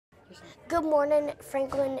Good morning,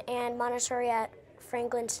 Franklin and Montessori at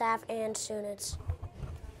Franklin staff and students.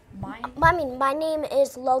 My name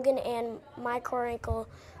is Logan, and my core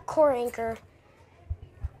anchor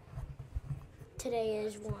today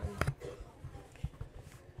is one.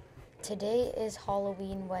 Today is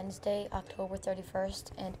Halloween, Wednesday, October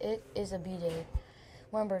 31st, and it is a B-Day.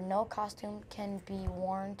 Remember, no costume can be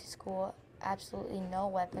worn to school, absolutely no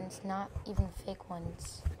weapons, not even fake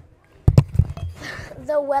ones.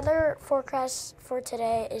 The weather forecast for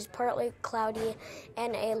today is partly cloudy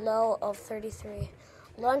and a low of 33.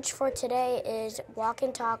 Lunch for today is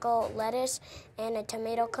walking taco, lettuce, and a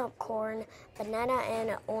tomato cup corn, banana,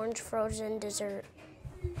 and orange frozen dessert.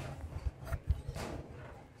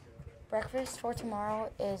 Breakfast for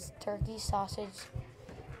tomorrow is turkey, sausage,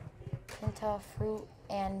 pinta, fruit,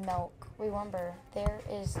 and milk. Remember, there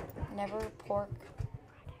is never pork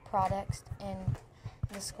products in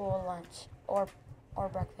the school lunch or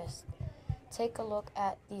breakfast. Take a look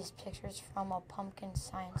at these pictures from a pumpkin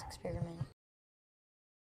science experiment.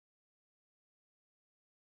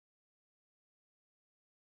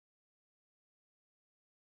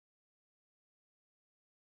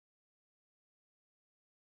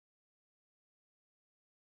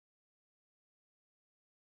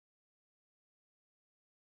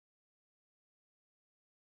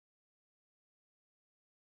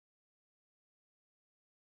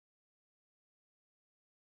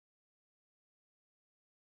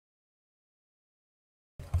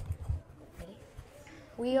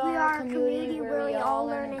 We are a community where we all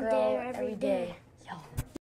learn and grow every day.